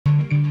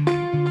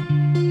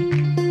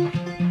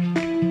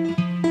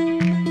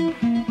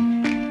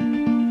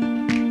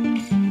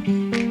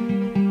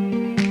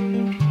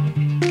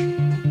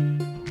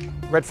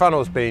Red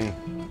Funnel's been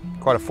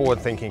quite a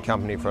forward-thinking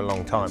company for a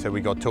long time, so we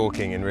got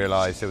talking and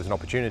realised there was an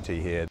opportunity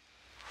here.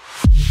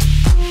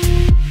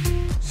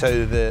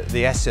 So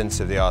the essence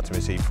of the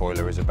Artemis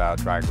E-foiler is about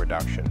drag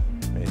reduction.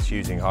 It's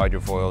using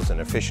hydrofoils and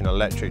efficient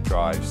electric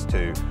drives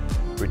to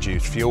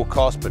reduce fuel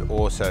costs, but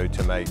also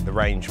to make the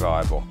range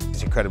viable.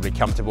 It's incredibly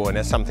comfortable, and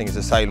that's something as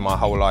a sailor my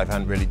whole life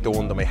hadn't really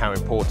dawned on me how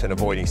important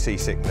avoiding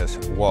seasickness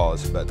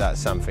was, but that's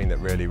something that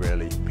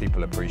really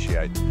people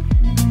appreciate.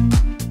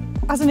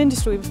 As an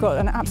industry, we've got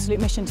an absolute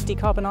mission to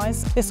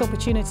decarbonise. This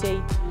opportunity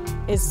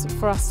is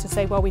for us to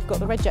say, well, we've got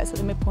the red jets at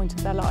the midpoint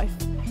of their life,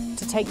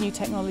 to take new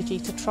technology,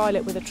 to trial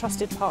it with a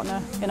trusted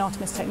partner in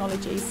Artemis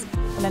Technologies,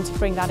 and then to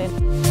bring that in.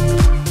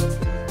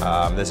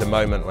 There's a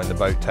moment when the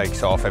boat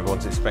takes off,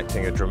 everyone's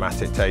expecting a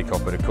dramatic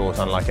takeoff, but of course,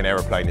 unlike an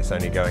aeroplane, it's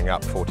only going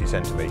up 40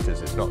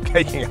 centimetres, it's not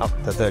taking up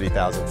to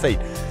 30,000 feet.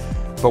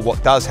 But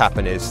what does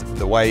happen is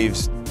the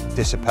waves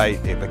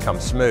dissipate, it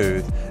becomes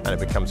smooth, and it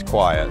becomes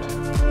quiet.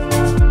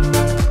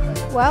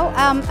 Well,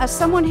 as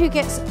someone who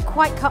gets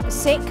quite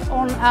sick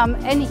on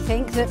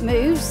anything that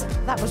moves,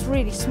 that was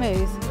really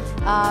smooth.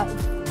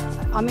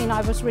 I mean,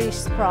 I was really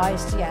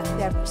surprised. Yeah,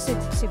 they're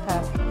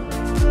superb.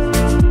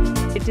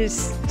 It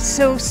is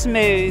so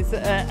smooth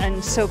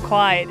and so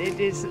quiet. It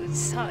is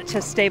such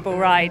a stable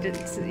ride.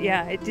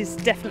 Yeah, it is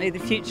definitely the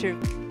future.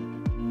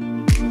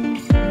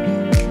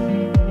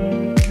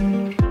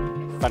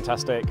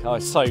 Fantastic. Oh,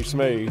 it's so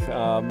smooth,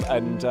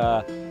 and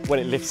when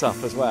it lifts up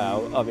as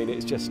well, I mean,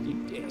 it's just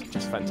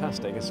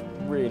fantastic. It's a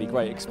really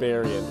great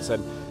experience,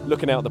 and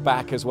looking out the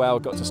back as well.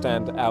 Got to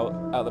stand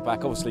out the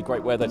back. Obviously,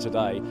 great weather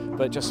today,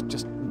 but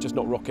just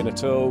not rocking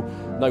at all.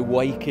 No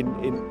wake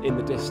in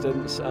the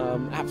distance.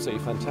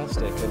 Absolutely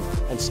fantastic,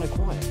 and so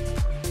quiet.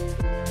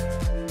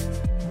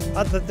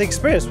 The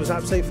experience was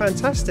absolutely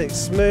fantastic.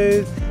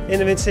 Smooth,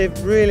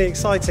 innovative, really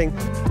exciting.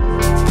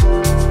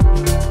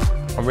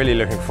 I'm really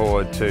looking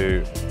forward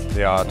to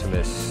the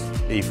Artemis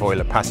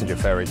E-foiler passenger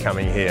ferry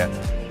coming here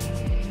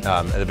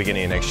at the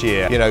beginning of next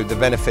year. You know, the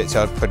benefits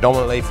are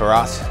predominantly for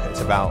us. It's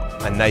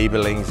about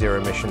enabling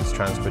zero emissions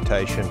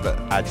transportation, but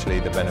actually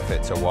the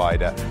benefits are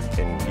wider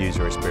in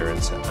user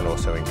experience and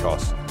also in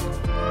cost.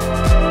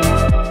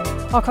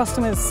 Our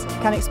customers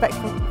can expect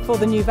for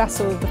the new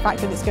vessel the fact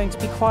that it's going to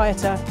be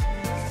quieter,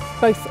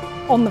 both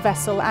on the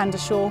vessel and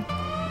ashore.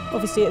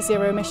 Obviously it's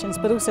zero emissions,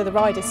 but also the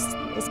ride is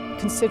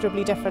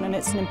considerably different, and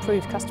it's an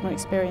improved customer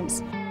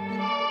experience.